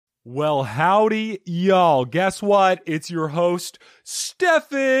Well, howdy, y'all. Guess what? It's your host,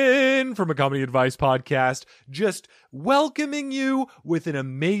 Stefan, from a Comedy Advice Podcast, just welcoming you with an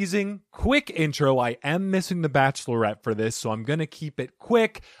amazing, quick intro. I am missing the Bachelorette for this, so I'm going to keep it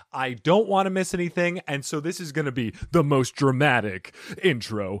quick. I don't want to miss anything, and so this is going to be the most dramatic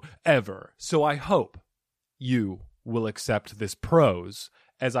intro ever. So I hope you will accept this prose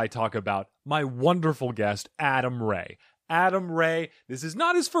as I talk about my wonderful guest, Adam Ray. Adam Ray, this is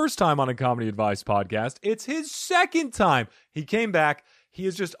not his first time on a Comedy Advice Podcast. It's his second time. He came back. He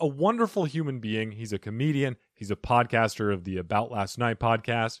is just a wonderful human being. He's a comedian. He's a podcaster of the About Last Night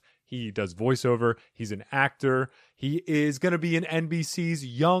podcast. He does voiceover. He's an actor. He is going to be in NBC's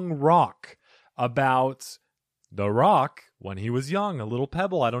Young Rock about The Rock when he was young, a little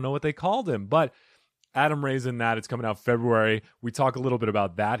pebble. I don't know what they called him, but Adam Ray's in that. It's coming out February. We talk a little bit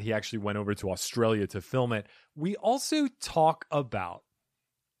about that. He actually went over to Australia to film it. We also talk about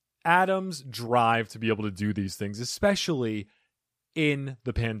Adam's drive to be able to do these things, especially in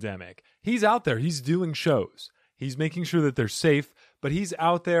the pandemic. He's out there. He's doing shows. He's making sure that they're safe, but he's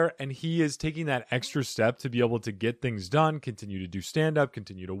out there and he is taking that extra step to be able to get things done, continue to do stand-up,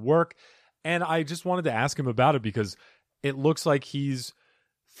 continue to work. And I just wanted to ask him about it because it looks like he's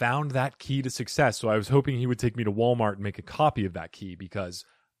found that key to success. So I was hoping he would take me to Walmart and make a copy of that key because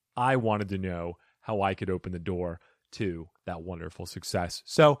I wanted to know how I could open the door to that wonderful success.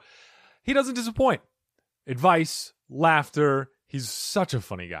 So he doesn't disappoint. Advice, laughter. He's such a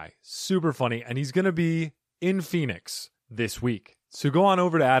funny guy, super funny. And he's going to be in Phoenix this week. So go on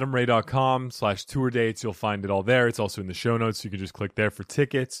over to adamray.com/tour dates. You'll find it all there. It's also in the show notes. So you can just click there for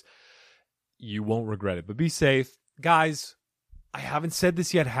tickets. You won't regret it, but be safe. Guys, I haven't said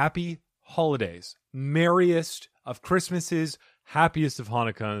this yet. Happy holidays. Merriest of Christmases, happiest of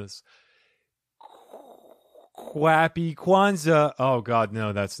Hanukkahs. Happy Kwanzaa. Oh, God,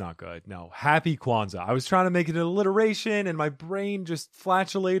 no, that's not good. No, happy Kwanzaa. I was trying to make it an alliteration, and my brain just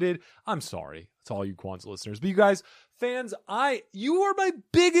flatulated. I'm sorry. It's all you Kwanzaa listeners. But you guys, fans, you are my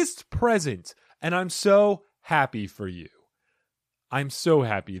biggest present, and I'm so happy for you. I'm so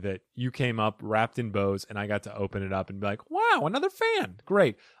happy that you came up wrapped in bows and I got to open it up and be like, wow, another fan.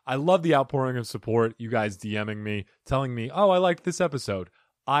 Great. I love the outpouring of support. You guys DMing me, telling me, oh, I liked this episode.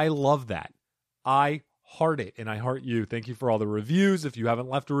 I love that. I heart it and I heart you. Thank you for all the reviews. If you haven't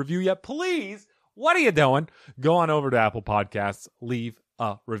left a review yet, please, what are you doing? Go on over to Apple Podcasts, leave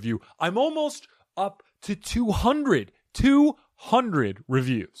a review. I'm almost up to 200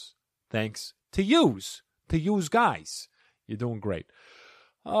 reviews. Thanks to yous guys. You're doing great.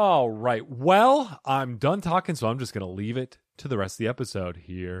 All right. Well, I'm done talking, so I'm just going to leave it to the rest of the episode.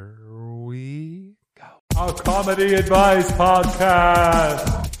 Here we go. A Comedy Advice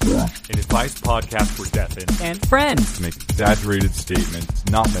Podcast. An advice podcast for deaf and friends. To make exaggerated statements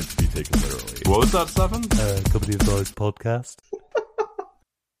not meant to be taken literally. What was that, Stefan? Comedy Advice Podcast.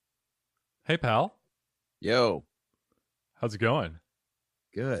 Hey, pal. Yo. How's it going?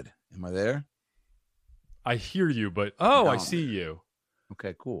 Good. Am I there? I hear you, but no, I see you.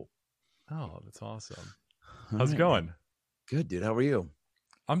 Okay, cool. Oh, that's awesome. How's it going? Good, dude. How are you?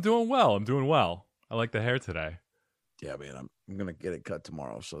 I'm doing well. I like the hair today. Yeah, man. I'm gonna get it cut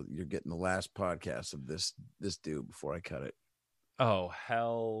tomorrow, so you're getting the last podcast of this dude before I cut it. Oh,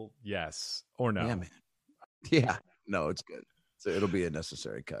 hell yes. Or no. Yeah, man. Yeah. No, it's good. So it'll be a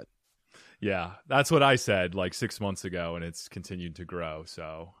necessary cut. Yeah, that's what I said like 6 months ago, and it's continued to grow,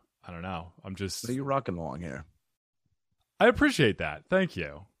 so I don't know. So you're rocking the long hair. I appreciate that. Thank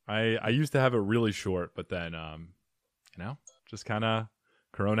you. I used to have it really short, but then, just kind of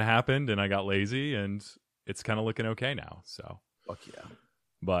Corona happened and I got lazy and it's kind of looking okay now. So fuck yeah.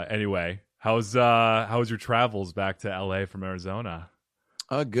 But anyway, how's your travels back to LA from Arizona?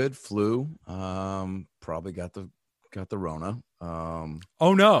 Good. Flu. Probably got the Rona. Oh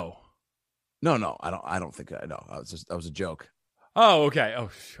no. No. I don't think I know. That was a joke. Oh, okay. Oh,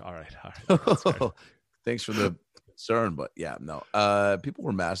 all right. Thanks for the concern, but yeah, no. People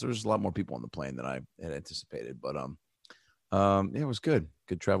were masked. There was a lot more people on the plane than I had anticipated, but yeah, it was good.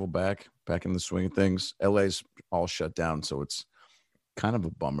 Good travel back in the swing of things. LA's all shut down, so it's kind of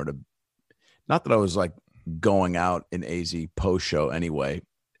a bummer to. Not that I was like going out in AZ post show anyway,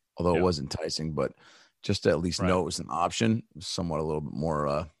 although it was enticing, but just to at least know it was an option, somewhat a little bit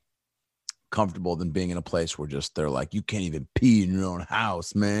more comfortable than being in a place where just they're like, you can't even pee in your own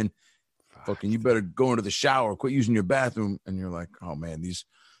house, man. Fucking you better go into the shower, quit using your bathroom. And you're like, oh man, these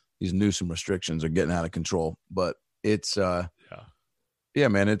Newsom restrictions are getting out of control. But it's yeah,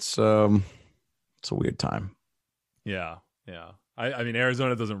 man, it's a weird time. Yeah. I mean,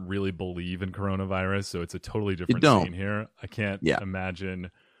 Arizona doesn't really believe in coronavirus, so it's a totally different scene here. I can't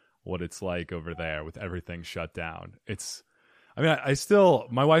imagine what it's like over there with everything shut down. I still,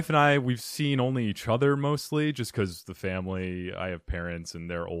 my wife and I, we've seen only each other mostly just because the family, I have parents and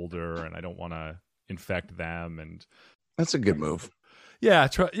they're older and I don't want to infect them. And That's a good move. yeah,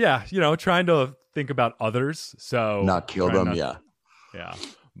 trying to think about others. So Not kill them. Yeah.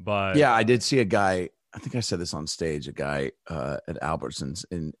 But yeah, I did see a guy. I think I said this on stage. A guy at Albertsons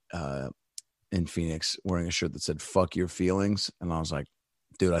in Phoenix wearing a shirt that said "fuck your feelings," and I was like,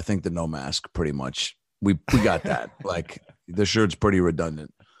 dude, I think the no mask pretty much we got that. Like the shirt's pretty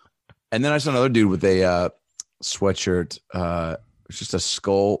redundant. And then I saw another dude with a sweatshirt. It's just a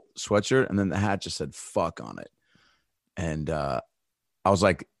skull sweatshirt, and then the hat just said "fuck" on it. And I was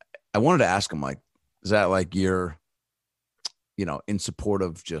like, I wanted to ask him, like, is that like you're, in support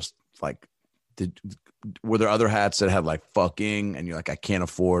of just like, were there other hats that had like "fucking" and you're like, I can't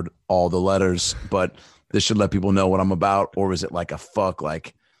afford all the letters, but this should let people know what I'm about? Or was it like a fuck,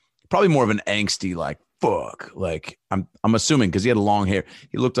 like probably more of an angsty, like fuck, like I'm assuming because he had long hair.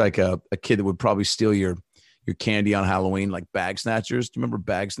 He looked like a kid that would probably steal your candy on Halloween, like Bag Snatchers. Do you remember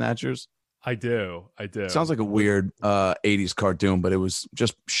Bag Snatchers? I do. Sounds like a weird 80s cartoon, but it was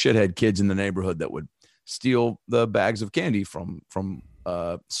just shithead kids in the neighborhood that would steal the bags of candy from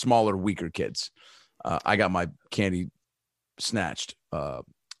smaller, weaker kids. I got my candy snatched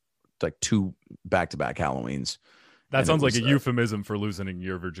like 2 back-to-back Halloweens. That sounds like a euphemism for losing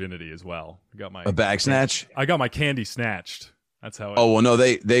your virginity as well. I got my a bag snatch. I got my candy snatched. That's how. Oh well, no,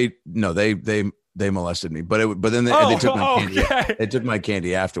 they molested me, but then they took my candy. Okay. They took my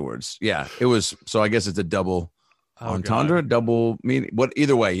candy afterwards. Yeah, it was. So I guess it's a double entendre, double meaning. What?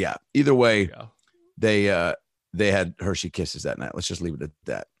 Either way, yeah. Either way, they had Hershey Kisses that night. Let's just leave it at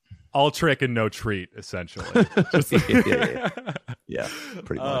that. All trick and no treat, essentially. Just yeah,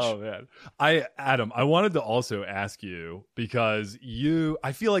 pretty much. Oh man, Adam, I wanted to also ask you because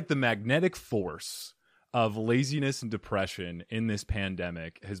I feel like the magnetic force of laziness and depression in this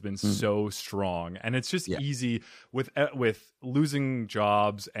pandemic has been so strong, and it's just easy with losing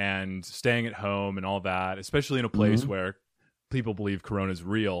jobs and staying at home and all that, especially in a place where people believe Corona is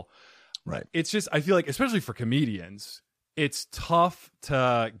real. Right. It's just, I feel like, especially for comedians, it's tough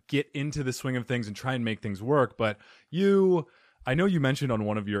to get into the swing of things and try and make things work. But I know you mentioned on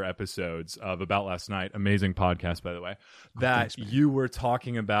one of your episodes of About Last Night, amazing podcast, by the way, that you were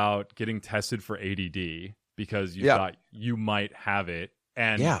talking about getting tested for ADD because you thought you might have it.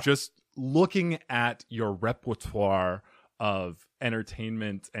 And just looking at your repertoire of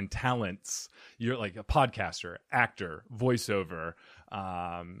entertainment and talents, you're like a podcaster, actor, voiceover,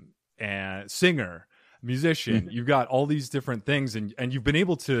 and singer, musician. You've got all these different things, and you've been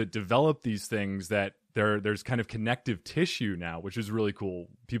able to develop these things that there's kind of connective tissue now, which is really cool.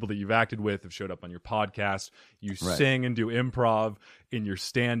 People that you've acted with have showed up on your podcast. You sing and do improv in your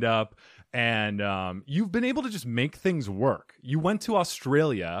stand-up, and you've been able to just make things work. You went to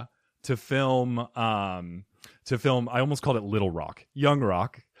Australia to film. I almost called it Little Rock, Young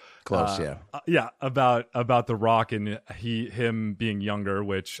Rock. Close, about The Rock and him being younger,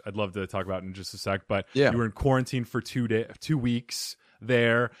 which I'd love to talk about in just a sec. But you were in quarantine for 2 weeks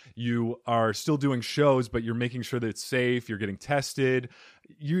there. You are still doing shows, but you're making sure that it's safe. You're getting tested.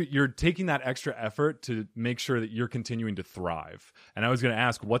 You're taking that extra effort to make sure that you're continuing to thrive. And I was going to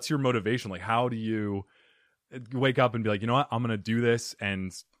ask, what's your motivation? Like, how do you wake up and be like, you know what, I'm going to do this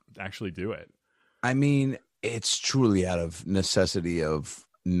and actually do it? I mean, it's truly out of necessity of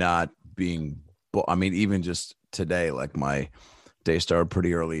not being, I mean, even just today, like my day started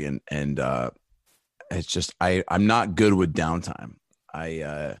pretty early and it's just, I'm not good with downtime.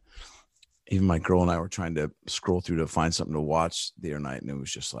 Even my girl and I were trying to scroll through to find something to watch the other night. And it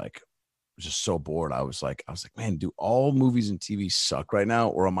was just so bored. I was like, man, do all movies and TV suck right now?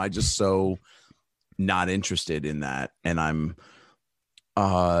 Or am I just so not interested in that? And I'm,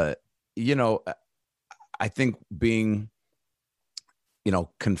 I think being,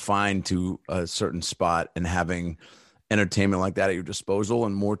 confined to a certain spot and having entertainment like that at your disposal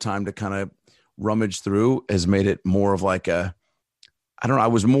and more time to kind of rummage through has made it more of like I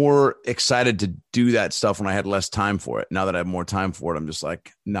was more excited to do that stuff when I had less time for it. Now that I have more time for it, I'm just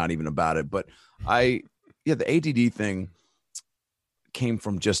like not even about it. But the ADD thing came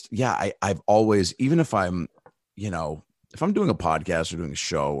from just, I've always, even if I'm, if I'm doing a podcast or doing a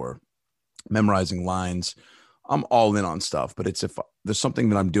show or memorizing lines, I'm all in on stuff. But it's if there's something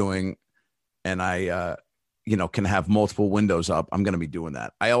that I'm doing and I, can have multiple windows up, I'm going to be doing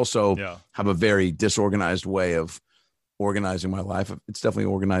that. I also have a very disorganized way of organizing my life. It's definitely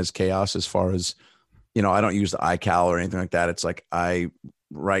organized chaos as far as, I don't use the iCal or anything like that. It's like I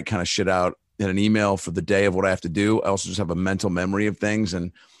write kind of shit out in an email for the day of what I have to do. I also just have a mental memory of things.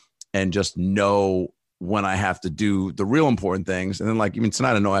 And and just know when I have to do the real important things. And then like, even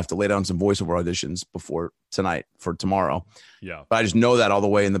tonight, I know I have to lay down some voiceover auditions before tonight for tomorrow. Yeah. But I just know that all the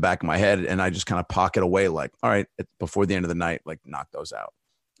way in the back of my head. And I just kind of pocket away like, all right, before the end of the night, like knock those out.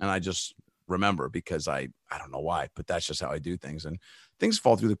 And I just remember because I don't know why, but that's just how I do things. And things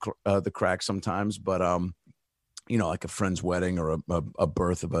fall through the cracks sometimes. But, like a friend's wedding or a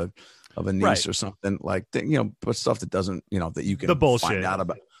birth of a niece or something like that, but stuff that doesn't, that you can The bullshit. find out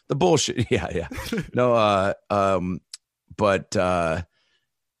about. The bullshit. Yeah. No.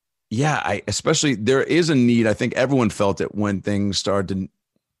 Especially there is a need. I think everyone felt it when things started to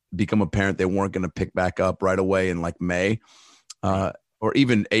become apparent they weren't going to pick back up right away in like May, or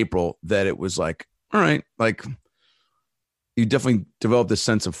even April, that it was like, all right, like you definitely develop this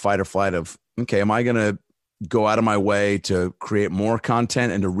sense of fight or flight of, okay, am I going to go out of my way to create more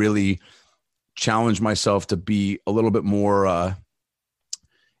content and to really challenge myself to be a little bit more,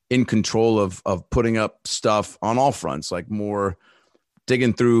 in control of putting up stuff on all fronts, like more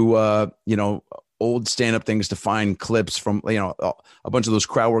digging through, old stand-up things to find clips from, a bunch of those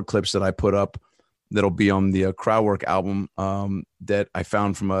crowd work clips that I put up that'll be on the crowd work album that I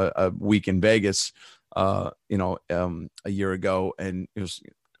found from a week in Vegas, a year ago. And it was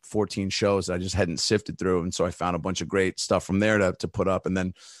 14 shows that I just hadn't sifted through. And so I found a bunch of great stuff from there to put up, and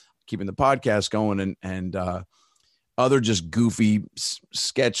then keeping the podcast going and other just goofy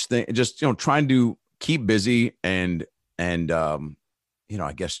sketch thing, just, trying to keep busy and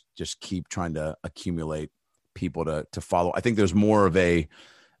I guess just keep trying to accumulate people to follow. I think there's more of a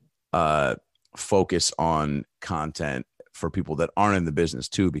focus on content for people that aren't in the business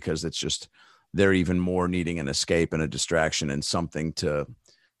too, because it's just, they're even more needing an escape and a distraction and something to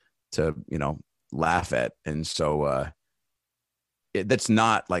laugh at. And so, that's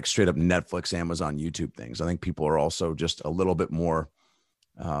not like straight up Netflix, Amazon, YouTube things. I think people are also just a little bit more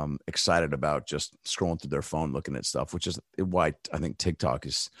excited about just scrolling through their phone, looking at stuff, which is why I think TikTok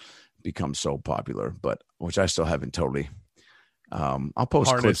has become so popular, but which I still haven't totally. I'll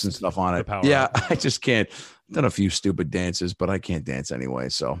post clips and stuff on it. Yeah, I just can't. I've done a few stupid dances, but I can't dance anyway.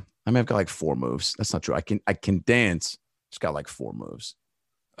 So I've got like 4 moves. That's not true. I can dance. Just got like 4 moves.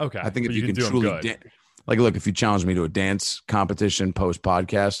 Okay. I think if you can truly dance. Like, look, if you challenge me to a dance competition post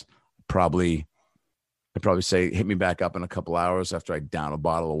podcast, I'd probably say, hit me back up in a couple hours after I down a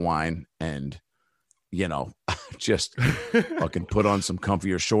bottle of wine and, just fucking put on some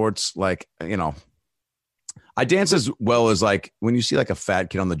comfier shorts. Like, I dance as well as like when you see like a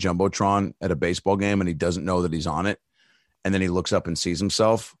fat kid on the Jumbotron at a baseball game and he doesn't know that he's on it. And then he looks up and sees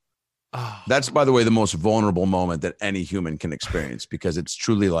himself. Oh. That's, by the way, the most vulnerable moment that any human can experience, because it's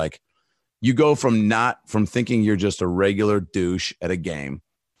truly like, you go from thinking you're just a regular douche at a game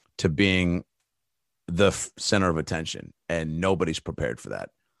to being the center of attention, and nobody's prepared for that.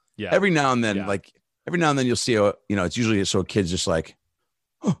 Yeah. Every now and then you'll see it's usually a kid's just like,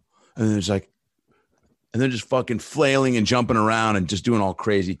 oh, and then it's like, and they're just fucking flailing and jumping around and just doing all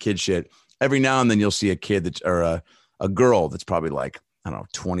crazy kid shit. Every now and then you'll see a kid or a girl that's probably like, I don't know,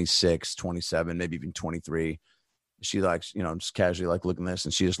 26, 27, maybe even 23. She likes, just casually like looking at this,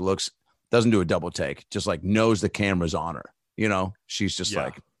 and she just looks. Doesn't do a double take, just like knows the camera's on her. She's just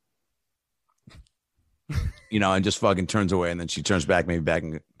like, and just fucking turns away. And then she turns back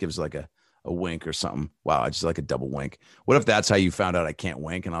and gives like a wink or something. Wow. I just like a double wink. What if that's how you found out I can't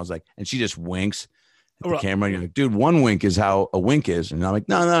wink? And I was like, and she just winks at the camera. And you're like, dude, one wink is how a wink is. And I'm like,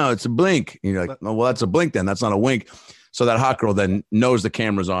 no, it's a blink. And you're like, no, well, that's a blink then. That's not a wink. So that hot girl then knows the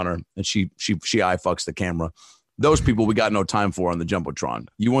camera's on her, and she eye fucks the camera. Those people we got no time for on the Jumbotron.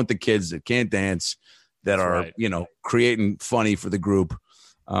 You want the kids that can't dance, that are, creating funny for the group.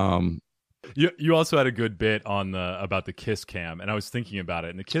 You also had a good bit on about the kiss cam, and I was thinking about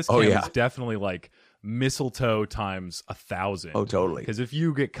it. And the kiss cam is definitely like mistletoe times 1,000. Oh, totally. Because if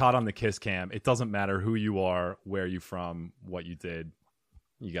you get caught on the kiss cam, it doesn't matter who you are, where you from, what you did,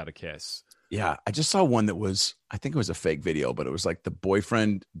 you got a kiss. Yeah, I just saw one that was, I think it was a fake video, but it was like the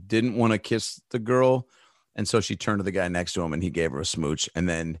boyfriend didn't want to kiss the girl. And so she turned to the guy next to him and he gave her a smooch, and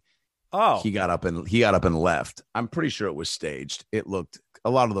then he got up and left. I'm pretty sure it was staged. It looked, a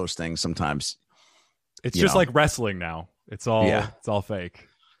lot of those things sometimes. It's just like wrestling now. It's all fake.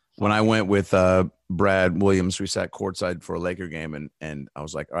 When I went with Brad Williams, we sat courtside for a Laker game, and I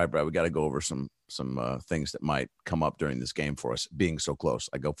was like, all right, Brad, we got to go over some things that might come up during this game for us being so close.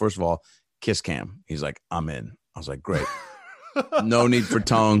 I go, first of all, kiss cam. He's like, I'm in. I was like, great. No need for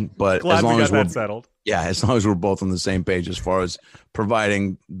tongue, but glad as long we got as we're that settled. Yeah, as long as we're both on the same page as far as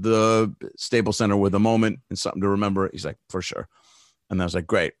providing the Staples Center with a moment and something to remember. He's like, for sure. And I was like,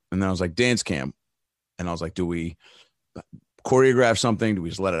 great. And then I was like, dance cam. And I was like, do we choreograph something? Do we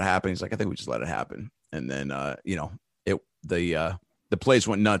just let it happen? He's like, I think we just let it happen. And then, the place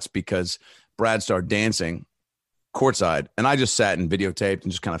went nuts because Brad started dancing courtside, and I just sat and videotaped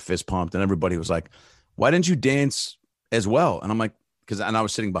and just kind of fist pumped, and everybody was like, why didn't you dance as well? And I'm like, and I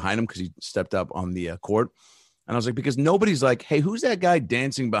was sitting behind him because he stepped up on the court. And I was like, because nobody's like, hey, who's that guy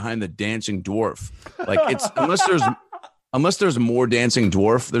dancing behind the dancing dwarf? Like, it's unless there's more dancing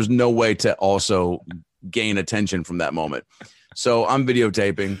dwarf, there's no way to also gain attention from that moment. So I'm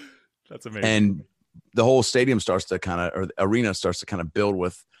videotaping. That's amazing. And the whole stadium or the arena starts to kind of build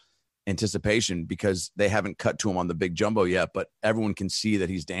with anticipation because they haven't cut to him on the big jumbo yet, but everyone can see that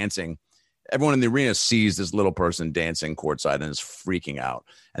he's dancing. Everyone in the arena sees this little person dancing courtside and is freaking out.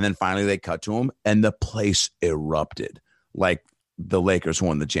 And then finally they cut to him and the place erupted like the Lakers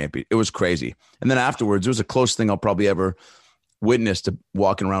won the champion. It was crazy. And then afterwards, it was the closest thing I'll probably ever witness to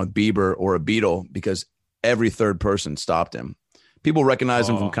walking around with Bieber or a Beatle because every third person stopped him. People recognize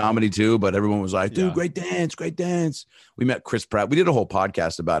him from comedy too, but everyone was like, dude, great dance, great dance. We met Chris Pratt. We did a whole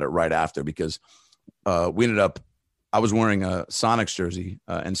podcast about it right after because we ended up, I was wearing a Sonics jersey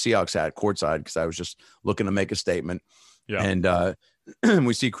and Seahawks hat courtside because I was just looking to make a statement. Yeah. And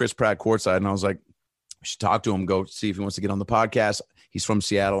we see Chris Pratt courtside and I was like, we should talk to him, go see if he wants to get on the podcast. He's from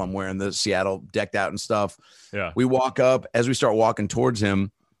Seattle. I'm wearing the Seattle decked out and stuff. Yeah. We walk up as we start walking towards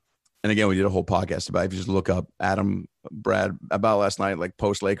him. And again, we did a whole podcast about it. If you just look up Adam, Brad, about last night, like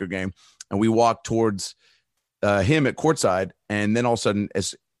post Laker game. And we walk towards him at courtside. And then all of a sudden,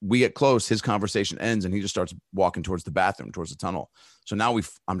 as we get close, his conversation ends and he just starts walking towards the bathroom, towards the tunnel. So now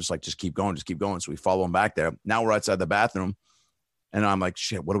I'm just like, just keep going. So we follow him back there. Now we're outside the bathroom. And I'm like,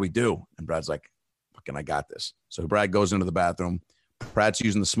 shit, what do we do? And Brad's like, fucking, I got this. So Brad goes into the bathroom. Brad's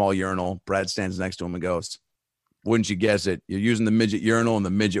using the small urinal. Brad stands next to him and goes, wouldn't you guess it? You're using the midget urinal and the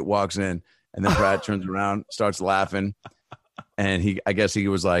midget walks in. And then Brad turns around, starts laughing. And I guess he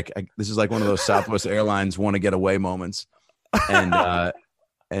was like, this is like one of those Southwest Airlines want to get away moments.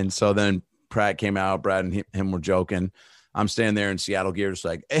 And so then Pratt came out, Brad and him were joking. I'm standing there in Seattle gear, just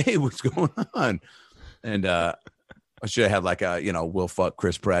like, hey, what's going on? And I should have had like a, we'll fuck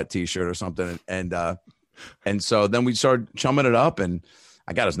Chris Pratt t-shirt or something. And so then we started chumming it up and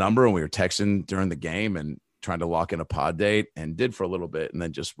I got his number and we were texting during the game and trying to lock in a pod date and did for a little bit and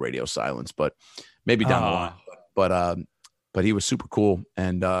then just radio silence, but maybe down the line. But he was super cool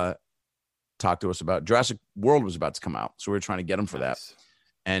and talked to us about Jurassic World was about to come out. So we were trying to get him for that.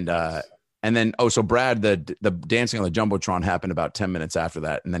 And then, so Brad, the dancing on the Jumbotron happened about 10 minutes after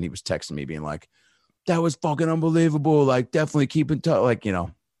that. And then he was texting me being like, that was fucking unbelievable. Like definitely keep in touch. Like, yeah,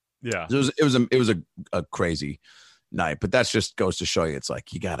 it was a crazy night, but that's just goes to show you. It's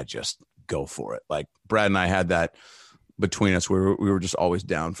like, you got to just go for it. Like Brad and I had that between us where we were just always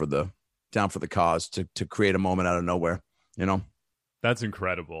down for the cause to create a moment out of nowhere, That's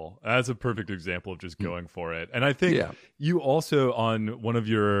incredible. That's a perfect example of just going for it. And I think you also, on one of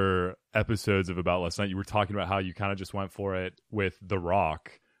your episodes of About Last Night, you were talking about how you kind of just went for it with The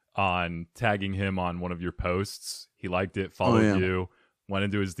Rock on tagging him on one of your posts. He liked it, followed you, went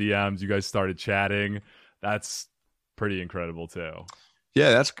into his DMs. You guys started chatting. That's pretty incredible too.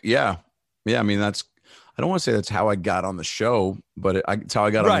 Yeah, I mean, I don't want to say that's how I got on the show, but it's how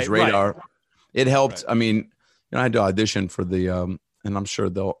I got on his radar. Right. It helped. Right. I mean, I had to audition for the, and I'm sure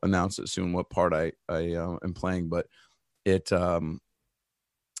they'll announce it soon what part I am playing, but it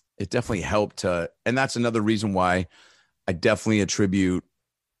definitely helped and that's another reason why I definitely attribute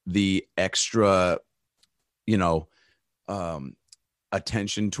the extra,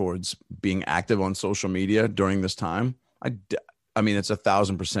 attention towards being active on social media during this time. I mean, it's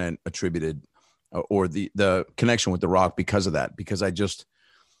 1,000% attributed or the connection with The Rock because of that, because I just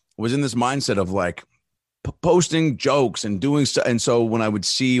was in this mindset of like posting jokes and doing stuff. And so when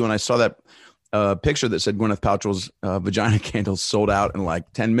I saw that picture that said Gwyneth Paltrow's vagina candles sold out in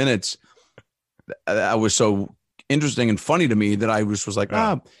like 10 minutes, that was so interesting and funny to me that I was like,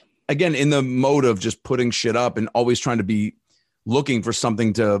 again, in the mode of just putting shit up and always trying to be looking for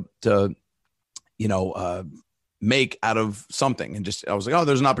something to make out of something. And just, I was like, oh,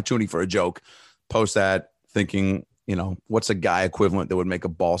 there's an opportunity for a joke. Post that thinking, what's a guy equivalent that would make a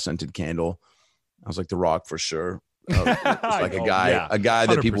ball scented candle? I was like, The Rock for sure. It's like a guy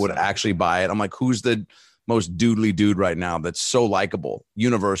that people would actually buy it. I'm like, who's the most doodly dude right now that's so likable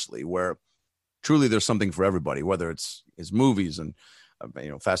universally, where truly there's something for everybody, whether it's his movies and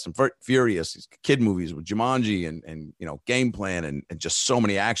Fast and Furious, kid movies with Jumanji and Game Plan and just so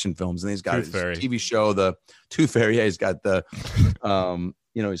many action films. And he's got his TV show, the Tooth Fairy. Yeah, he's got the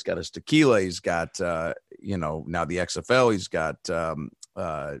he's got his tequila. He's got now the XFL. He's got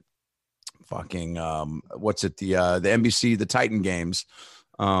fucking what's it, the NBC, the Titan games.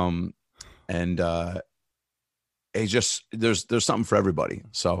 And it's just there's something for everybody.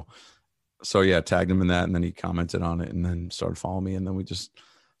 So yeah, tagged him in that, and then he commented on it, and then started following me, and then we just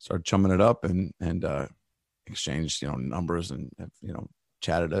started chumming it up and exchanged numbers and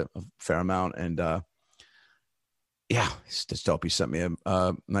chatted a fair amount. And yeah, just hope he sent me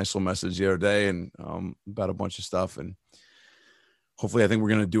a nice little message the other day and about a bunch of stuff. And hopefully, I think we're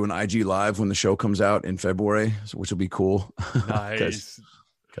gonna do an IG live when the show comes out in February, which will be cool. Nice.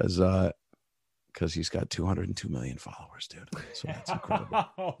 Because he's got 202 million followers, dude. So that's incredible.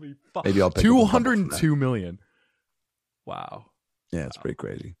 Holy fuck. Maybe I'll pick 202 million. Wow. Yeah, it's pretty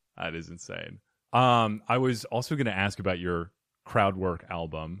crazy. That is insane. I was also going to ask about your crowd work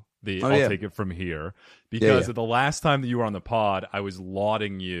album. I'll take it from here, because the last time that you were on the pod, I was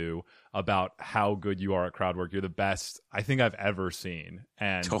lauding you about how good you are at crowd work. You're the best I think I've ever seen.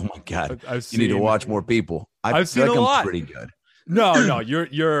 And oh my God, you need to watch more people. I've seen a lot. I'm pretty good. No,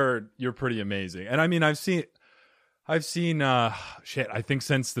 you're pretty amazing. And I mean, I've seen shit. I think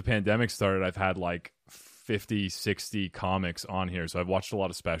since the pandemic started, I've had like 50, 60 comics on here. So I've watched a lot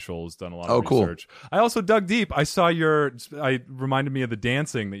of specials, done a lot of research. Cool. I also dug deep. I saw I reminded me of the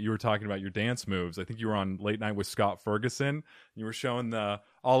dancing that you were talking about, your dance moves. I think you were on Late Night with Scott Ferguson. You were showing the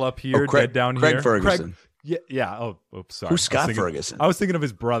all up here, dead down here. Craig Ferguson. Yeah. Oh, sorry. Who's Scott Ferguson? I was thinking of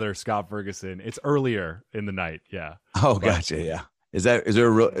his brother, Scott Ferguson. It's earlier in the night. Yeah. Oh, gotcha. Yeah. Is there a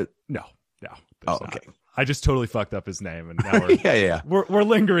real? No. Oh, okay. Not. I just totally fucked up his name, and now we're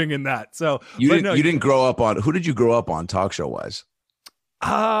lingering in that. So you didn't grow up on. Who did you grow up on, talk show wise?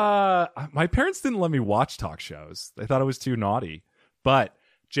 My parents didn't let me watch talk shows. They thought it was too naughty. But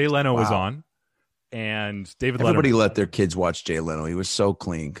Jay Leno was on, and Everybody let their kids watch Jay Leno. He was so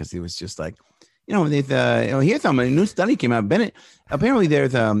clean because he was just like, here's a new study came out. Bennett, apparently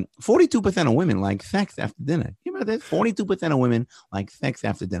there's 42% of women like sex after dinner. You know that 42% of women like sex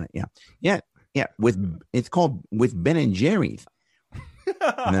after dinner. Yeah. It's called with Ben and Jerry's.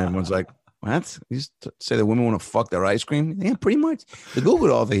 And then everyone's like, what? You just say the women want to fuck their ice cream? Yeah, pretty much. The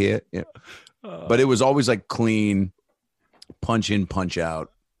Google over here. Yeah. But it was always like clean, punch in, punch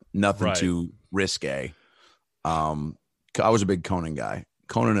out, nothing too risque. I was a big Conan guy,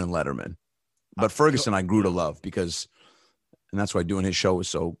 Conan and Letterman. But Ferguson, I grew to love and that's why doing his show was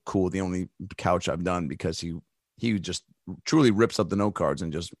so cool. The only couch I've done, because he just truly rips up the note cards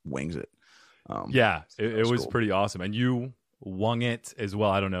and just wings it. It was cool. Pretty awesome. And you wung it as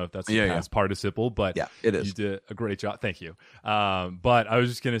well. I don't know if that's the past participle, but it is. You did a great job. Thank you. But I was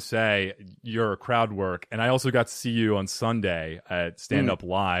just going to say, your crowd work, and I also got to see you on Sunday at Stand Up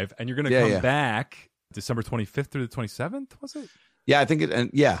Live, and you're going to come back December 25th through the 27th, was it? Yeah, I think I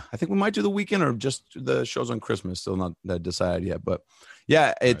think we might do the weekend or just the shows on Christmas. Still not that decided yet, but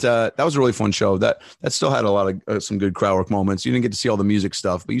that was a really fun show. That still had a lot of some good crowd work moments. You didn't get to see all the music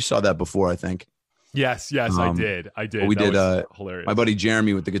stuff, but you saw that before, I think. Yes, I did. We did hilarious. My buddy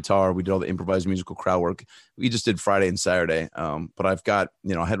Jeremy with the guitar. We did all the improvised musical crowd work. We just did Friday and Saturday. But I've got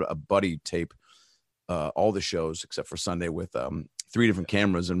I had a buddy tape all the shows except for Sunday with 3 different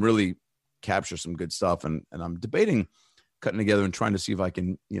cameras and really capture some good stuff. And I'm debating cutting together and trying to see if I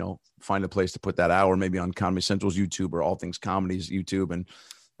can, find a place to put that hour, maybe on Comedy Central's YouTube or All Things Comedy's YouTube, and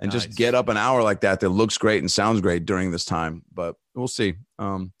just get up an hour like that looks great and sounds great during this time. But we'll see.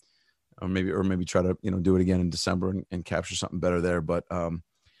 Or maybe try to, do it again in December and capture something better there. But there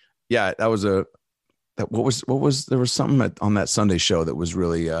was something on that Sunday show that was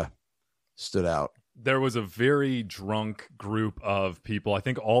really stood out. There was a very drunk group of people. I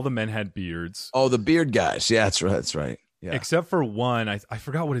think all the men had beards. Oh, the beard guys. Yeah, that's right. Yeah. Except for one, I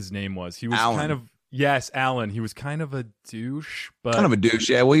forgot what his name was. He was Alan. Alan. He was kind of a douche, but kind of a douche.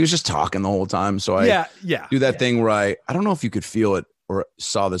 Yeah. Well, he was just talking the whole time. So I do that thing where I don't know if you could feel it or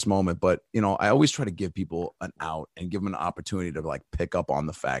saw this moment, but I always try to give people an out and give them an opportunity to like pick up on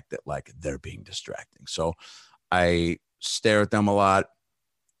the fact that like they're being distracting. So I stare at them a lot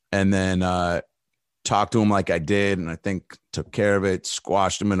and then talk to him like I did, and I think took care of it,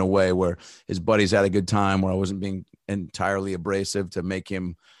 squashed him in a way where his buddies had a good time, where I wasn't being entirely abrasive to make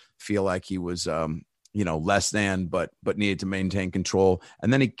him feel like he was less than, but needed to maintain control.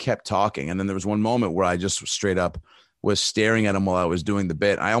 And then he kept talking, and then there was one moment where I just straight up was staring at him while I was doing the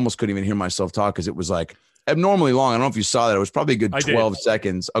bit. I almost couldn't even hear myself talk because it was like abnormally long. I don't know if you saw that. It was probably a good 12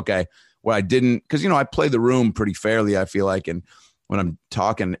 seconds. Okay. Where I didn't, because I play the room pretty fairly, I feel like, and when I'm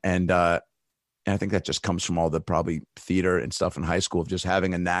talking, and I think that just comes from all the probably theater and stuff in high school of just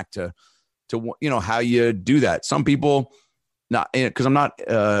having a knack to how you do that. Some people, not because I'm not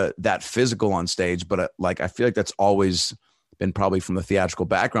that physical on stage, but I feel like that's always been probably from the theatrical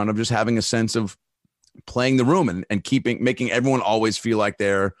background of just having a sense of playing the room and making everyone always feel like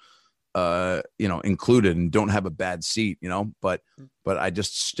they're included and don't have a bad seat, but I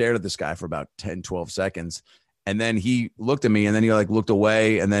just stared at this guy for about 10, 12 seconds. And then he looked at me and then he like looked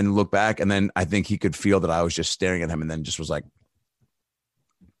away and then looked back. And then I think he could feel that I was just staring at him and then just was like,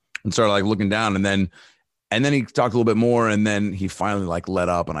 and started like looking down. And then he talked a little bit more and then he finally like let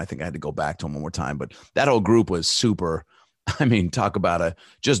up. And I think I had to go back to him one more time, but that whole group was super. I mean, talk about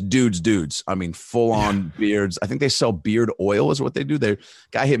just dudes. I mean, full on beards. I think they sell beard oil is what they do. The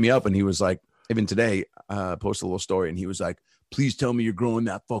guy hit me up and he was like, even today, posted a little story and he was like, please tell me you're growing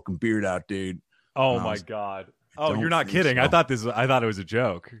that fucking beard out, dude. Oh my God. Oh, you're not kidding. So. I thought it was a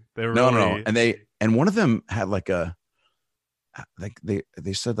joke. They were no. And one of them had like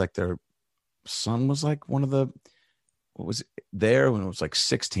they said like their son was like one of the, what was it, there when it was like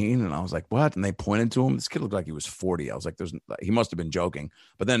 16. And I was like, what? And they pointed to him. This kid looked like he was 40. I was like, he must've been joking.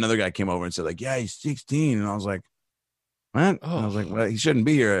 But then another guy came over and said like, yeah, he's 16. And I was like, what? Oh. And I was like, well, he shouldn't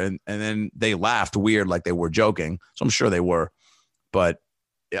be here. And then they laughed weird, like they were joking. So I'm sure they were, but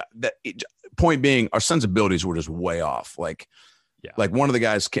yeah, point being, our sensibilities were just way off. Like one of the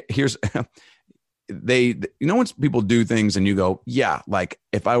guys here's when people do things and you go, yeah, like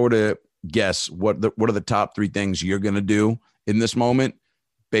if I were to guess what are the top 3 things you're going to do in this moment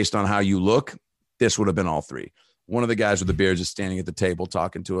based on how you look, this would have been all 3. One of the guys with the beard is standing at the table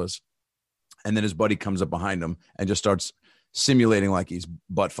talking to us. And then his buddy comes up behind him and just starts simulating like he's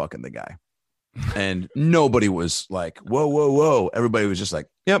butt fucking the guy. And nobody was like, whoa. Everybody was just like,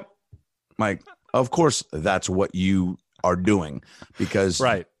 yep. Like, of course, that's what you are doing because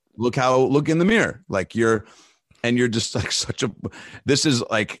look in the mirror. Like you're just like this is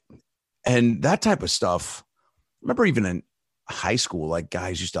like, and that type of stuff. I remember even in high school, like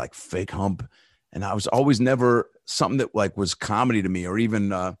guys used to like fake hump. And I was always never something that like was comedy to me or even,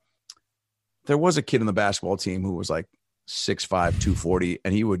 there was a kid on the basketball team who was like 6'5", 240.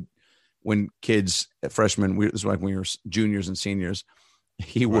 And he would, when kids, freshmen, this was like when we were juniors and seniors,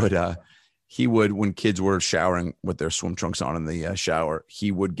 he would, when kids were showering with their swim trunks on in the shower,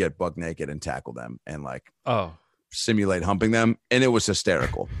 he would get buck naked and tackle them and like simulate humping them. And it was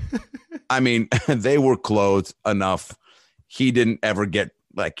hysterical. I mean, they were clothed enough. He didn't ever get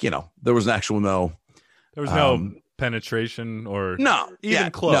like, there was no penetration or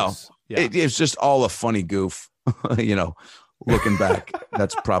even close. No. Yeah. It's just all a funny goof, looking back.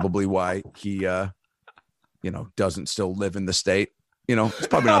 That's probably why he, doesn't still live in the state. It's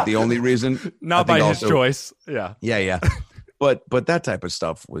probably not the only reason. Not by his choice. Yeah. Yeah. But that type of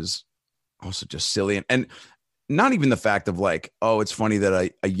stuff was also just silly. And not even the fact of like, oh, it's funny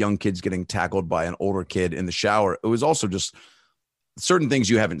that a young kid's getting tackled by an older kid in the shower. It was also just certain things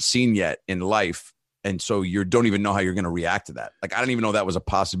you haven't seen yet in life. And so you don't even know how you're going to react to that. Like, I didn't even know that was a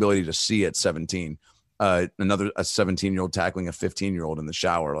possibility to see at 17, a 17-year-old tackling a 15-year-old in the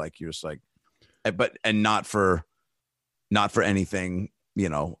shower. Like you're just like, and not for anything,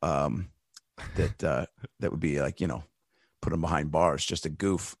 that would be like, put him behind bars, just a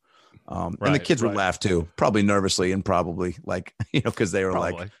goof. And the kids would laugh too, probably nervously and probably like, cause they were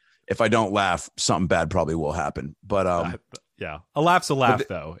like, if I don't laugh, something bad probably will happen. But, a laugh's a laugh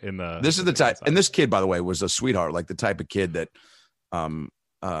though. This is the type, and this kid, by the way, was a sweetheart, like the type of kid that,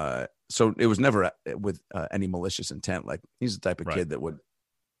 so it was never with any malicious intent. Like he's the type of kid that would,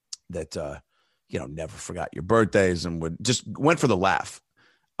 never forgot your birthdays and went for the laugh.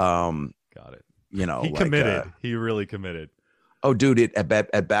 Got it. He committed. He really committed. Oh, dude!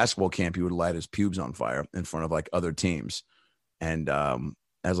 At basketball camp, he would light his pubes on fire in front of like other teams, and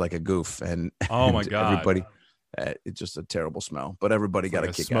as like a goof. And oh my god, everybody! It's just a terrible smell, but everybody got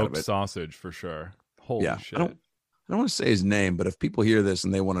a kick out of it. Sausage for sure. Holy shit! I don't want to say his name, but if people hear this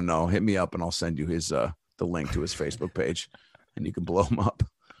and they want to know, hit me up and I'll send you his the link to his Facebook page, and you can blow him up.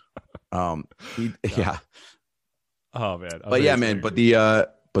 Yeah. Oh man. But yeah, man. But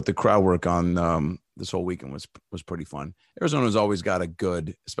the crowd work on this whole weekend was pretty fun. Arizona's always got a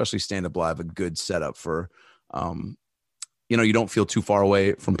good, especially stand up live, a good setup for, you don't feel too far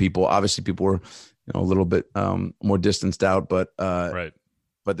away from people. Obviously, people were, a little bit more distanced out, but right.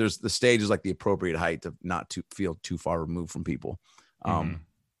 But the stage is like the appropriate height to not to feel too far removed from people. But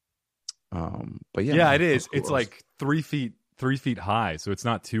yeah, it is. It's like 3 feet high, so it's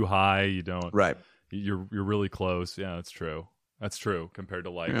not too high. You don't You're really close. Yeah, that's true. That's true compared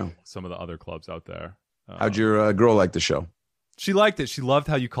to some of the other clubs out there. How'd your girl like the show? She liked it. She loved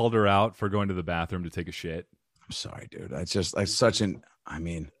how you called her out for going to the bathroom to take a shit. I'm sorry, dude.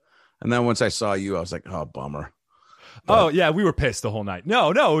 And then once I saw you, I was like, oh, bummer. Oh yeah, we were pissed the whole night.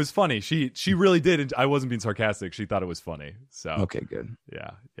 No, it was funny. She really did. I wasn't being sarcastic. She thought it was funny. So Okay, good.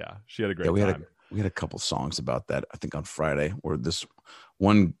 yeah. She had a great time. We had a couple songs about that, I think, on Friday, where this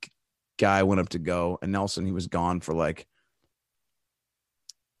one guy went up to go, and Nelson, he was gone for like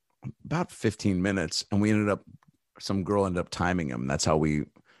about 15 minutes, and some girl ended up timing him. That's how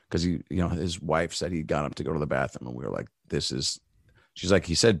because his wife said he got up to go to the bathroom, and we were like, she's like,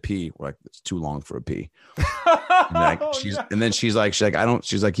 he said pee. We're like, it's too long for a pee. And then she's like,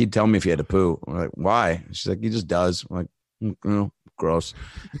 he'd tell me if he had to poo. We're like, why? She's like, he just does. We're like, gross.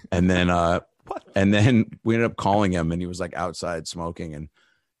 And then, and then we ended up calling him, and he was like outside smoking,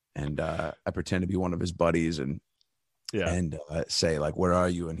 and I pretended to be one of his buddies and say like, where are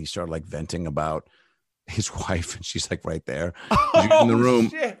you? And he started like venting about his wife, and she's like right there in the room.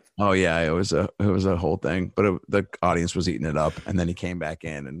 Shit. Oh yeah, it was a whole thing, but the audience was eating it up, and then he came back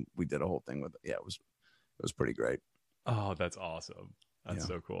in, and we did a whole thing with it. Yeah, it was pretty great. Oh, that's awesome. That's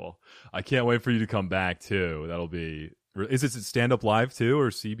so cool. I can't wait for you to come back too. That'll be. Is it stand up live too, or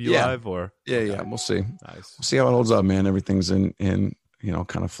CB live, or yeah? We'll see. Nice. We'll see how it holds up, man. Everything's in kind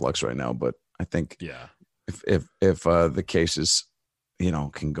of flux right now, but I think if the cases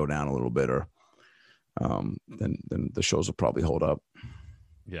can go down a little bit, or then the shows will probably hold up.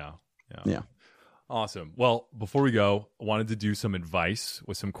 Yeah. Awesome. Well, before we go, I wanted to do some advice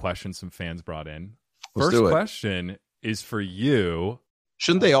with some questions some fans brought in. First question is for you.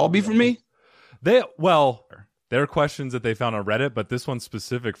 Shouldn't they all be for me? There are questions that they found on Reddit, but this one's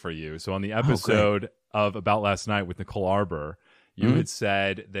specific for you. So on the episode of About Last Night with Nicole Arbor, you had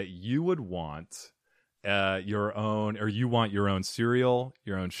said that you would want your own cereal,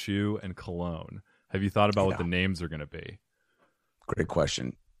 your own shoe, and cologne. Have you thought about what the names are going to be? Great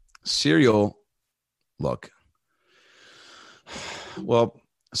question. Cereal, look. Well,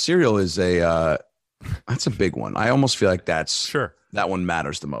 cereal is that's a big one. I almost feel like that one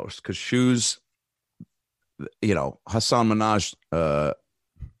matters the most, because shoes, Hassan Minaj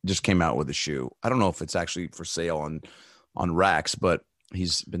just came out with a shoe. I don't know if it's actually for sale on racks, but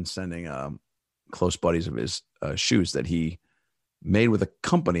he's been sending close buddies of his shoes that he made with a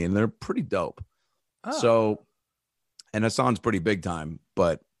company, and they're pretty dope. Oh. So, and Hassan's pretty big time,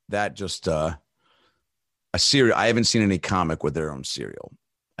 but that just a cereal. I haven't seen any comic with their own cereal,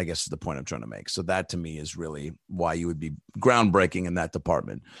 I guess is the point I'm trying to make. So that to me is really why you would be groundbreaking in that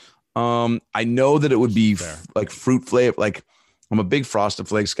department. I know that it would be like fruit flavor. Like, I'm a big Frosted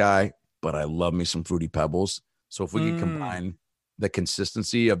Flakes guy, but I love me some Fruity Pebbles. So if we could combine the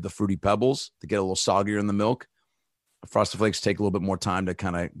consistency of the Fruity Pebbles to get a little soggier in the milk, Frosted Flakes take a little bit more time to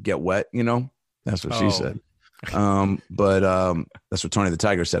kind of get wet, That's what she said. But that's what Tony the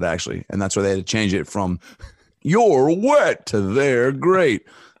Tiger said, actually. And that's why they had to change it from "you're wet" to "they're great."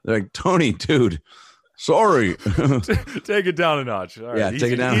 They're like, Tony, dude, sorry. Take it down a notch. All right,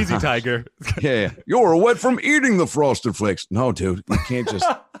 take it down. Easy, Tiger. Yeah. You're wet from eating the Frosted Flakes. No, dude, you can't just.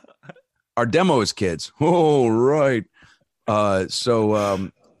 Our demo is kids. Oh, right.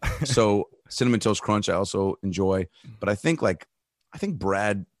 So Cinnamon Toast Crunch I also enjoy, but I think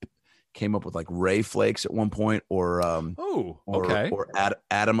Brad came up with like Ray Flakes at one point, or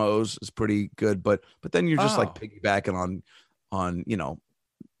Adamos is pretty good, but then you're just like piggybacking on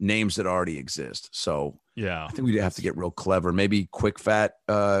names that already exist. So yeah, I think we'd have to get real clever. Maybe Quick Fat,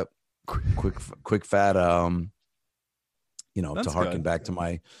 Quick Fat. To harken back to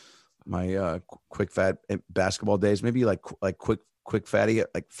my Quick Fat basketball days. Maybe like Quick Fatty,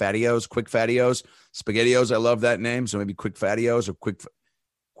 like Fattios, Quick Fattios, SpaghettiOs. I love that name. So maybe Quick Fattios or Quick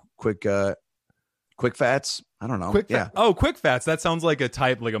Fats. I don't know. Quick Fats. That sounds like a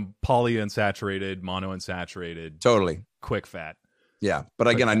type, like a polyunsaturated, monounsaturated. Totally. Quick Fat. Yeah, but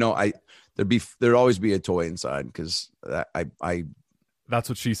again, I know there'd always be a toy inside, because I. That's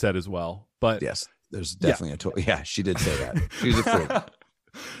what she said as well. But yes, there's definitely a toy. Yeah, she did say that. She's a freak.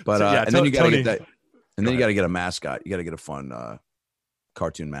 But and then you got to get that, and then you got to get a mascot. You got to get a fun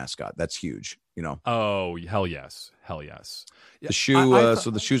cartoon mascot. That's huge. Oh, hell yes. Yeah, the shoe. So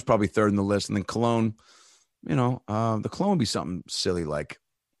the shoe's probably third in the list, and then cologne. The cologne would be something silly like,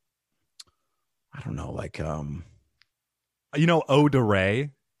 I don't know, like Eau de Ray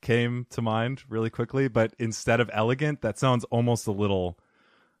came to mind really quickly, but instead of elegant, that sounds almost a little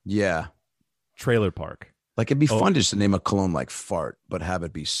trailer park. Like, it'd be fun just to name a cologne like Fart, but have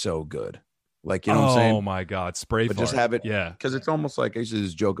it be so good. Like, you know what I'm saying? Oh my God, spray but fart. Just have it, yeah. Because it's almost like, I used to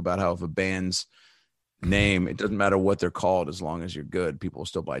just joke about how if a band's name, it doesn't matter what they're called, as long as you're good, people will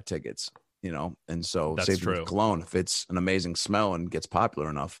still buy tickets. And so that's same true. With cologne, if it's an amazing smell and gets popular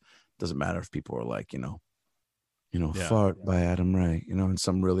enough, it doesn't matter if people are like, Fart by Adam Ray, in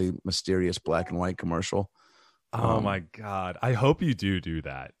some really mysterious black and white commercial. Oh my God. I hope you do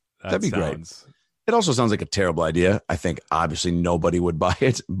that. That'd be great. It also sounds like a terrible idea. I think obviously nobody would buy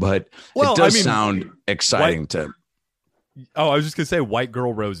it, but it does sound exciting to. Oh, I was just going to say white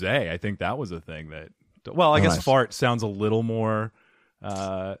girl rosé. I think that was a thing that, well, I guess nice. Fart sounds a little more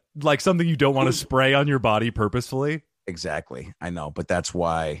like something you don't want to spray on your body purposefully. Exactly. I know, but that's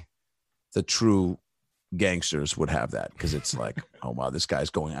why the true gangsters would have that, because it's like, oh, wow, this guy's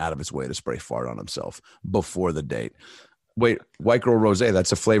going out of his way to spray fart on himself before the date. Wait, white girl rosé,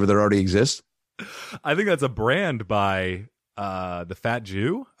 that's a flavor that already exists? I think that's a brand by the Fat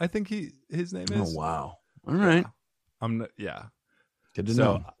Jew. I think his name is. Oh, wow. All right. Yeah. Good to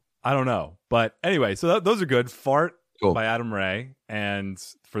know. I don't know. But anyway, so those are good. Fart by Adam Ray. And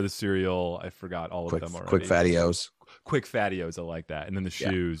for the cereal, I forgot all of them already. Quick Fatty-O's. Quick Fatty-O's, I like that. And then the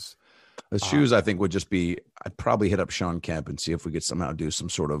shoes. The shoes, I think, would just be, I'd probably hit up Sean Kemp and see if we could somehow do some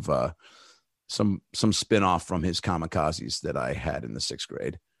sort of some spin-off from his kamikazes that I had in the 6th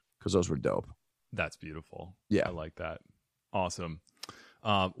grade, because those were dope. That's beautiful. Yeah. I like that. Awesome.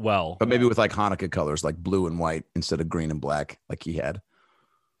 But maybe with like Hanukkah colors, like blue and white instead of green and black, like he had.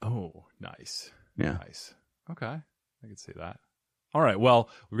 Oh, nice. Yeah. Nice. Okay. I can see that. All right. Well,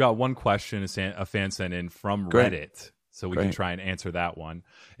 we've got one question a fan sent in from Reddit, so we can try and answer that one.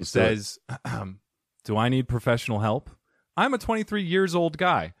 It says, do I need professional help? I'm a 23 years old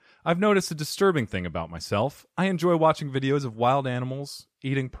guy. I've noticed a disturbing thing about myself. I enjoy watching videos of wild animals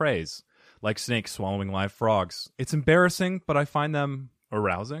eating prey, like snakes swallowing live frogs. It's embarrassing, but I find them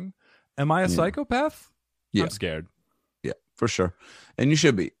arousing. Am I a psychopath? Yeah. I'm scared. Yeah, for sure. And you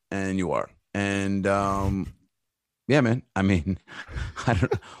should be, and you are. And yeah, man. I mean,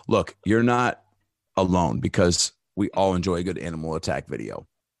 look, you're not alone, because we all enjoy a good animal attack video,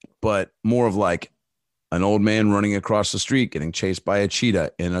 but more of like an old man running across the street getting chased by a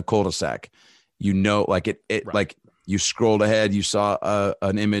cheetah in a cul-de-sac. Like like you scrolled ahead, you saw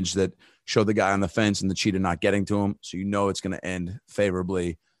an image that showed the guy on the fence and the cheetah not getting to him, so it's going to end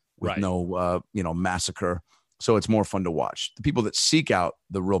favorably with no massacre. So it's more fun to watch. The people that seek out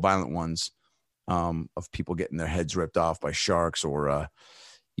the real violent ones, of people getting their heads ripped off by sharks, or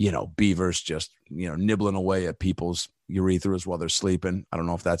beavers just nibbling away at people's urethras while they're sleeping. I don't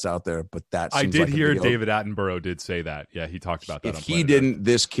know if that's out there, but that seems I did like hear David Attenborough did say that. Yeah, he talked about that. If he didn't,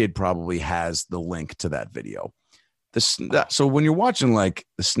 this kid probably has the link to that video. So when you're watching like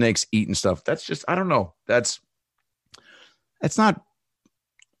the snakes eating stuff, that's just, I don't know. That's not,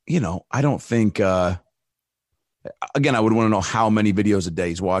 I don't think, again, I would want to know how many videos a day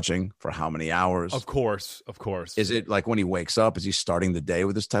he's watching for how many hours. Of course. Is it like when he wakes up, is he starting the day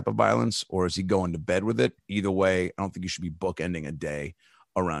with this type of violence, or is he going to bed with it? Either way, I don't think you should be bookending a day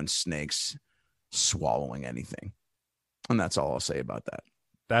around snakes swallowing anything. And that's all I'll say about that.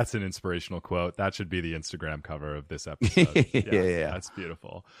 That's an inspirational quote. That should be the Instagram cover of this episode. Yeah. That's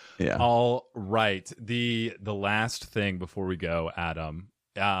beautiful. Yeah. All right. The last thing before we go, Adam,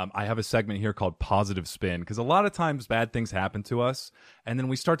 I have a segment here called Positive Spin, because a lot of times bad things happen to us, and then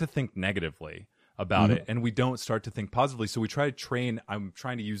we start to think negatively about it, and we don't start to think positively. So we try to train. I'm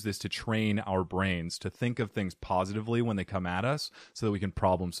trying to use this to train our brains to think of things positively when they come at us, so that we can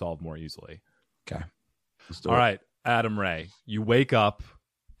problem solve more easily. Okay. All right, Adam Ray, you wake up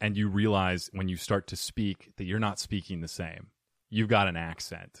and you realize when you start to speak that you're not speaking the same. You've got an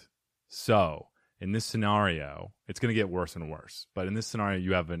accent. So in this scenario, it's going to get worse and worse. But in this scenario,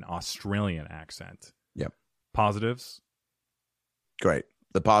 you have an Australian accent. Yep. Positives? Great.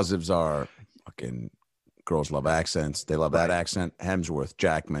 The positives are fucking girls love accents. They love that accent. Hemsworth,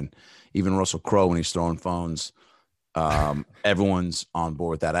 Jackman, even Russell Crowe when he's throwing phones. Everyone's on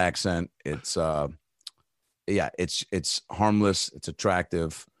board with that accent. It's it's harmless. It's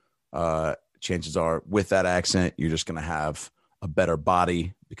attractive. Chances are with that accent, you're just going to have a better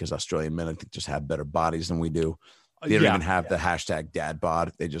body, because Australian men, I think, just have better bodies than we do. They don't even have the hashtag dad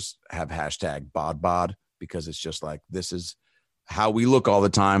bod. They just have hashtag bod, because it's just like, this is how we look all the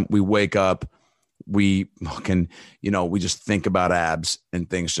time. We wake up, we fucking, we just think about abs and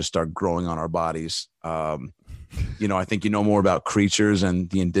things just start growing on our bodies. I think more about creatures and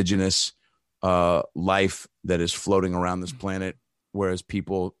the indigenous life that is floating around this planet, whereas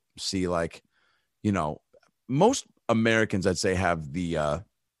people see like, most Americans, I'd say, have the,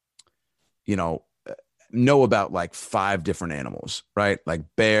 know about like 5 different animals, right? Like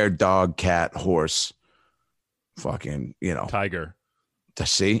bear, dog, cat, horse, fucking, Tiger. To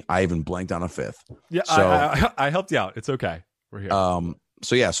see, I even blanked on a 5th. Yeah, so, I helped you out. It's okay. We're here.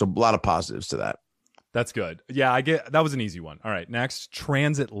 So a lot of positives to that. That's good. Yeah, that was an easy one. All right, next,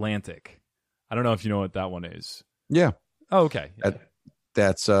 transatlantic. I don't know if you know what that one is. Yeah. Oh, okay.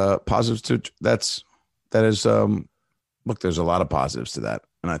 That's positives to that's that is look, there's a lot of positives to that,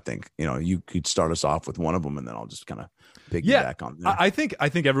 and I think you could start us off with one of them, and then I'll just kind of piggyback on there. I think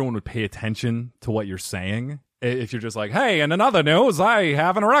everyone would pay attention to what you're saying. If you're just like, hey, and in other news, I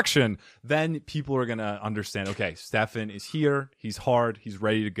have an erection, then people are gonna understand. Okay, Stefan is here. He's hard. He's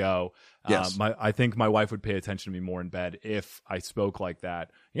ready to go. Yes. I think my wife would pay attention to me more in bed if I spoke like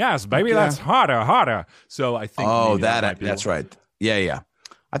that. Yes, baby, that's harder. So I think. Oh, that's right. Yeah.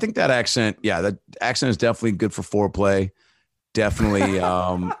 I think that accent. Yeah, that accent is definitely good for foreplay. Definitely,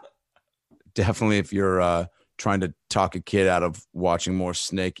 definitely if you're trying to talk a kid out of watching more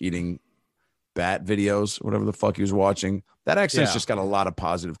snake eating bat videos, whatever the fuck he was watching. That accent's just got a lot of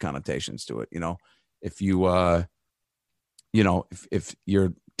positive connotations to it. If you, if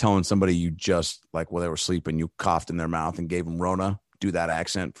you're telling somebody you just like while they were sleeping, you coughed in their mouth and gave them Rona, do that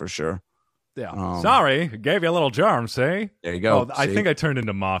accent for sure. Yeah. Sorry, gave you a little germ, see? There you go. I think I turned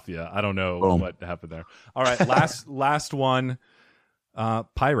into Mafia. I don't know what happened there. All right, last one.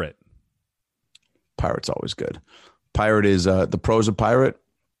 Pirate. Pirate's always good. Pirate is the pros of pirate.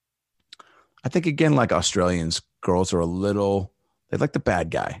 I think again, like Australians, girls are they like the bad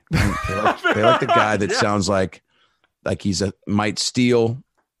guy. They like the guy that sounds like he's might steal,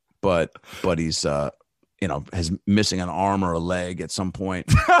 but he's has missing an arm or a leg at some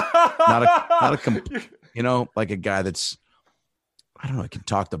point. Like a guy that's, I don't know, he can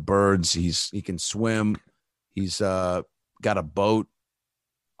talk to birds. He can swim. He's got a boat.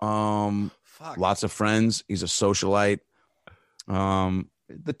 Lots of friends. He's a socialite.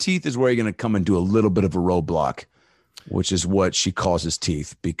 The teeth is where you're going to come and do a little bit of a roadblock, which is what she calls his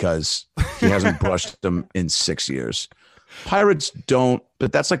teeth because he hasn't brushed them in 6 years. Pirates don't,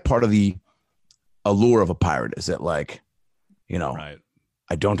 but that's like part of the allure of a pirate is that like, right.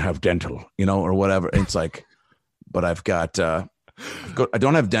 I don't have dental, or whatever. And it's like, but I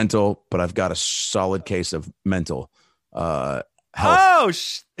don't have dental, but I've got a solid case of mental health. Oh,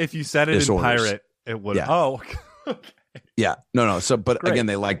 if you said it disorders. in pirate, it would. Yeah. Oh, yeah. No. So, but Great. Again,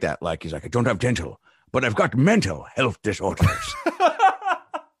 they like that. Like he's like, I don't have dental, but I've got mental health disorders.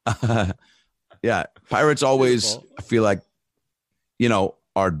 Yeah. Pirates always, Beautiful. I feel like,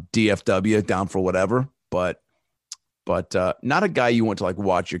 are DFW, down for whatever, but not a guy you want to like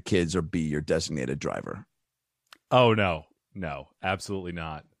watch your kids or be your designated driver. Oh, no, absolutely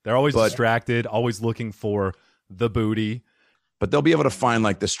not. They're always distracted, always looking for the booty. But they'll be able to find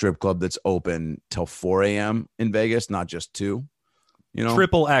like the strip club that's open till 4 a.m. in Vegas, not just 2.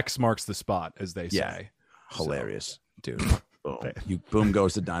 Triple X marks the spot, as they say. Hilarious, dude. Boom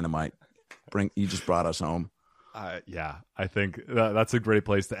goes the dynamite. You just brought us home. Yeah, I think that's a great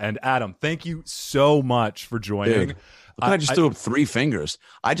place to end. Adam, thank you so much for joining. Dude, I just threw up 3 fingers.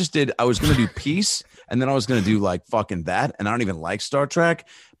 I was going to do peace, and then I was going to do like fucking that, and I don't even like Star Trek,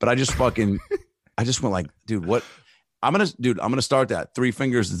 but I just went like, dude, what? I'm gonna start that. 3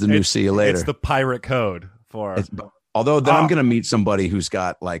 fingers is the new see you later. It's the pirate code for. Although then I'm gonna meet somebody who's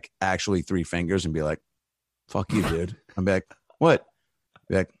got like actually 3 fingers and be like, "Fuck you, dude." I'm like, "What?"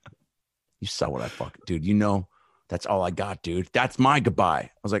 Be like, "You saw what I fucking, dude. That's all I got, dude. That's my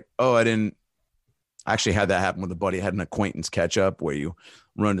goodbye." I was like, "Oh, I didn't." I actually had that happen with a buddy. I had an acquaintance catch up where you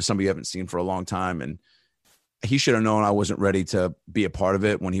run into somebody you haven't seen for a long time, and he should have known I wasn't ready to be a part of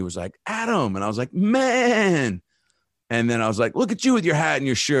it when he was like, "Adam," and I was like, "Man." And then I was like, "Look at you with your hat and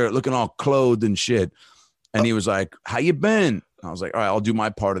your shirt, looking all clothed and shit." And he was like, "How you been?" And I was like, "All right, I'll do my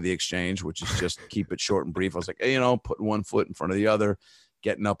part of the exchange, which is just keep it short and brief." I was like, "Hey, putting one foot in front of the other,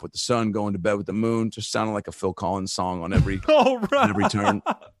 getting up with the sun, going to bed with the moon." Just sounded like a Phil Collins song on every every turn.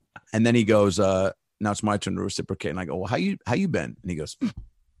 And then he goes, "Now it's my turn to reciprocate." And I go, "Well, how you been?" And he goes,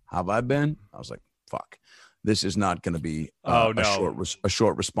 "How have I been?" I was like, "Fuck, this is not going to be a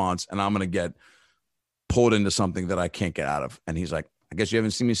short response, and I'm going to get pulled into something that I can't get out of." And he's like, "I guess you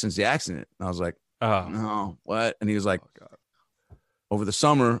haven't seen me since the accident." And I was like, "Oh, no, what?" And he was like, "Over the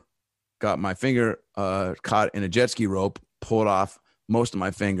summer, got my finger caught in a jet ski rope, pulled off most of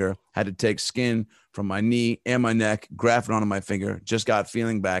my finger, had to take skin from my knee and my neck, graft it onto my finger, just got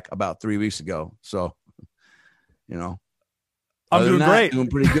feeling back about 3 weeks ago." So, I'm doing great. Doing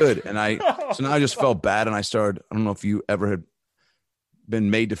pretty good. And so now I just felt bad. And I don't know if you ever had been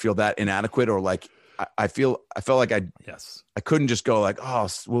made to feel that inadequate or like, I felt like I couldn't just go like, "Oh,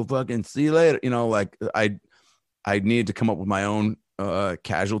 we'll fucking see you later." Like I needed to come up with my own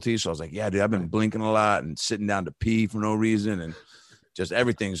casualties. So I was like, "Yeah, dude, I've been blinking a lot and sitting down to pee for no reason. And just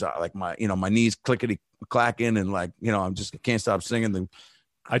everything's like my knees clickety clacking. And like, I can't stop singing."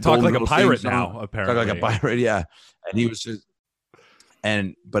 I talk like a pirate now, apparently. Talk like a pirate. Yeah. And he was just,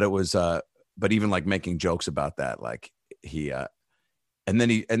 but it was, but even like making jokes about that, like he, and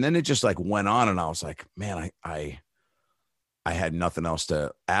then it just like went on, and I was like, man, I had nothing else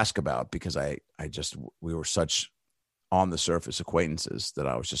to ask about because we were such on the surface acquaintances that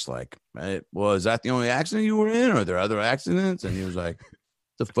I was just like, hey, well, is that the only accident you were in, or are there other accidents? And he was like,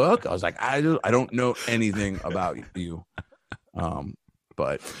 the fuck? I was like, I don't know anything about you.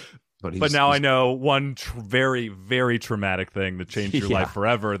 But now I know one very, very traumatic thing that changed your life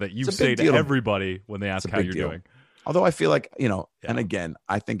forever that you say to everybody when they ask how you're doing. Although I feel like, and again,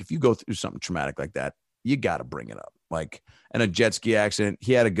 I think if you go through something traumatic like that, you got to bring it up. Like, in a jet ski accident,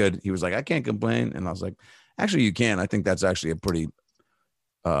 he was like, I can't complain. And I was like, actually, you can. I think that's actually a pretty,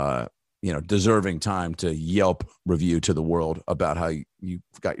 deserving time to Yelp review to the world about how you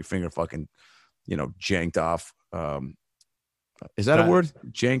got your finger fucking, janked off. Is that a word?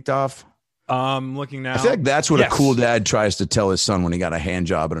 Janked off? Looking now. I feel like that's what a cool dad tries to tell his son when he got a hand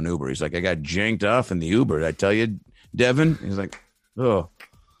job at an Uber. He's like, I got janked off in the Uber. Did I tell you, Devin? He's like, oh.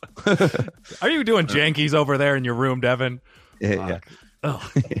 Are you doing jankies over there in your room, Devin? Yeah.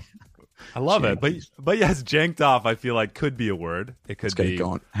 Oh. I love it. But yes, janked off, I feel like could be a word. It could be.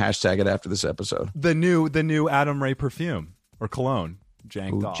 Going. Hashtag it after this episode. The new Adam Ray perfume or cologne.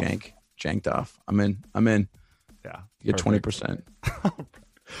 Janked off. Janked off. I'm in. Yeah. You get 20%.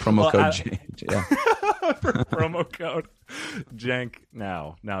 Promo code Jank. Yeah. Promo code Jank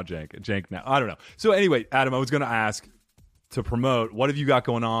now. Jank now. I don't know. So anyway, Adam, I was going to ask to promote. What have you got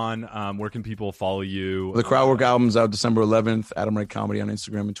going on? Where can people follow you? Well, the Crowdwork album's out December 11th. Adam Ray Comedy on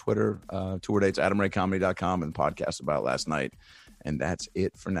Instagram and Twitter. Tour dates, AdamRayComedy.com, and podcast about last night. And that's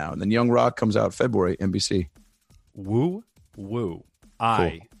it for now. And then Young Rock comes out February, NBC. Woo. Cool.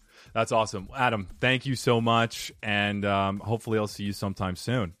 That's awesome. Adam, thank you so much. And hopefully I'll see you sometime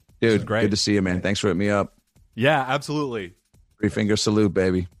soon. Dude, great. Good to see you, man. Thanks for hitting me up. Yeah, absolutely. 3-finger salute,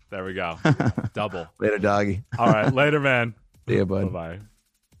 baby. There we go. Double. Later, doggy. All right. Later, man. See ya, bud. Bye-bye.